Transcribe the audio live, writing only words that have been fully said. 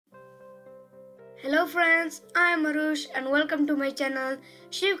Hello friends, I am Arush and welcome to my channel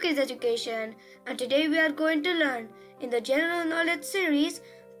Shiv Kids Education, and today we are going to learn in the General Knowledge series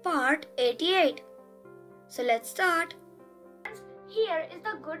part 88. So let's start. Here is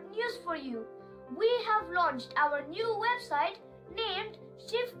the good news for you. We have launched our new website named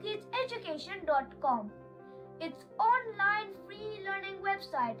shivkidseducation.com. It's online free learning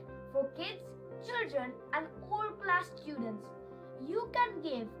website for kids, children and all class students. You can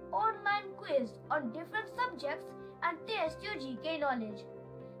give online quiz on different subjects and test your GK knowledge.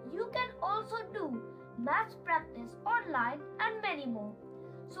 You can also do maths practice online and many more.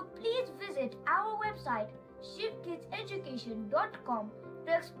 So please visit our website shivkidseducation.com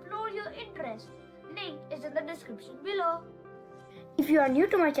to explore your interest. Link is in the description below. If you are new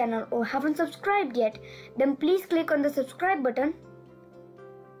to my channel or haven't subscribed yet, then please click on the subscribe button.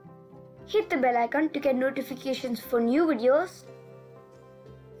 Hit the bell icon to get notifications for new videos.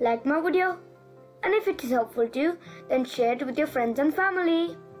 Like my video, and if it is helpful to you, then share it with your friends and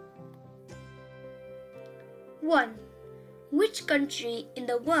family. 1. Which country in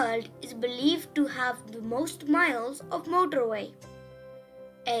the world is believed to have the most miles of motorway?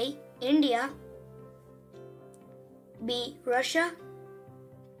 A. India, B. Russia,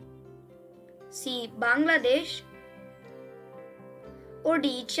 C. Bangladesh, or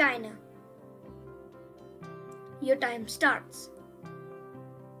D. China? Your time starts.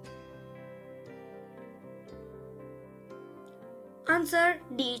 Answer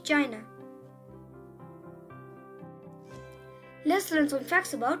D. China. Let's learn some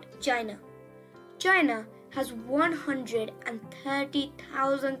facts about China. China has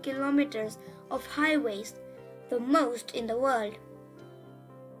 130,000 kilometers of highways, the most in the world.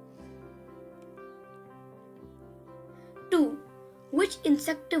 2. Which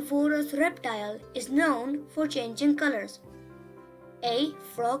insectivorous reptile is known for changing colors? A.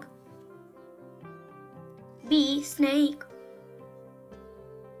 Frog, B. Snake,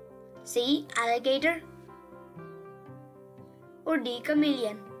 C. Alligator, or D.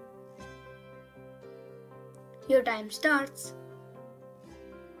 Chameleon? Your time starts.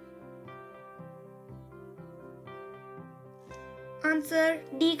 Answer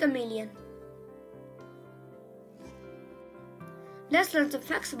D. Chameleon. Let's learn some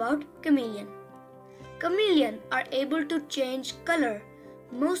facts about chameleon. Chameleon are able to change color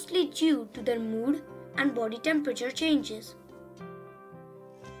mostly due to their mood and body temperature changes.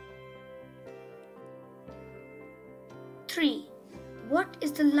 3. What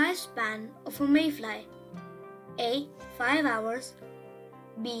is the lifespan of a mayfly? A. 5 hours,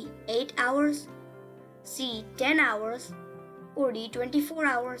 B. 8 hours, C. 10 hours, or D. 24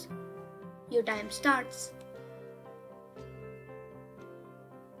 hours? Your time starts.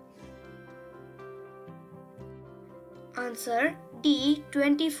 Answer D.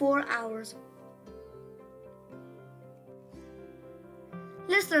 24 hours.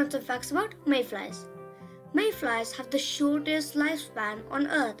 Let's learn some facts about mayflies. Mayflies have the shortest lifespan on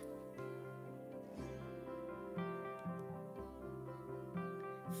Earth.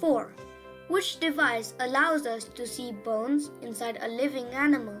 4. Which device allows us to see bones inside a living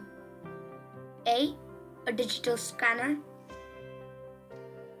animal? A. A digital scanner,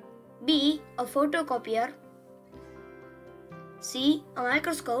 B. A photocopier, C. A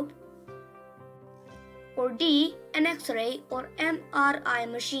microscope, or D. An X-ray or MRI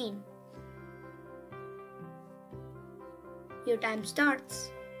machine? Your time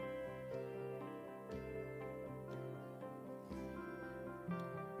starts.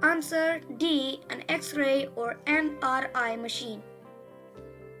 Answer D. An X-ray or MRI machine.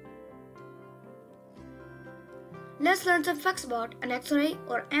 Let's learn some facts about an X-ray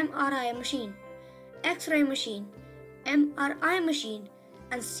or MRI machine. X-ray machine, MRI machine,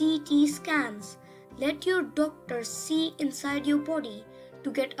 and CT scans let your doctor see inside your body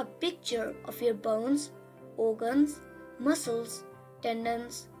to get a picture of your bones, organs, muscles,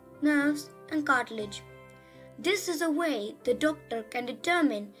 tendons, nerves, and cartilage. This is a way the doctor can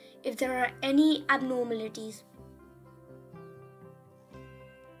determine if there are any abnormalities.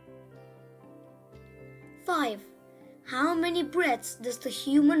 5. How many breaths does the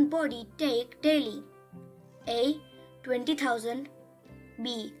human body take daily? A. 20,000,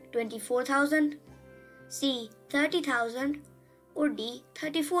 B. 24,000, C. 30,000, or D.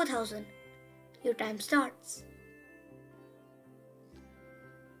 34,000? Your time starts.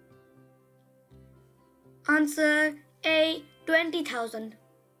 Answer A. 20,000.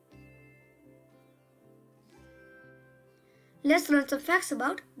 Let's learn some facts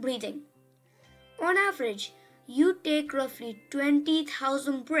about breathing. On average, you take roughly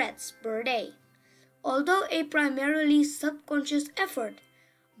 20,000 breaths per day. Although a primarily subconscious effort,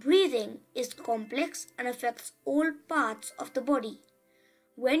 Breathing is complex and affects all parts of the body.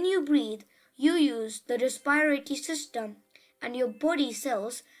 When you breathe, you use the respiratory system and your body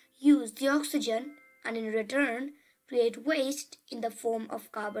cells use the oxygen and in return create waste in the form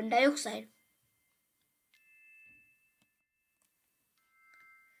of carbon dioxide.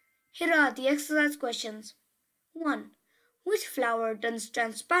 Here are the exercise questions. 1. Which flower turns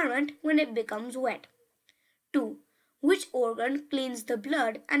transparent when it becomes wet? 2. Which organ cleans the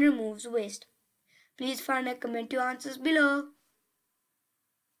blood and removes waste? Please find and comment your answers below.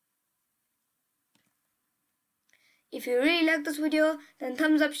 If you really like this video, then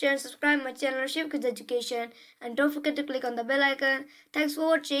thumbs up, share and subscribe my channel Shiv Kids Education, and don't forget to click on the bell icon. Thanks for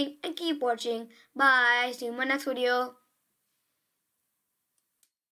watching and keep watching. Bye. See you in my next video.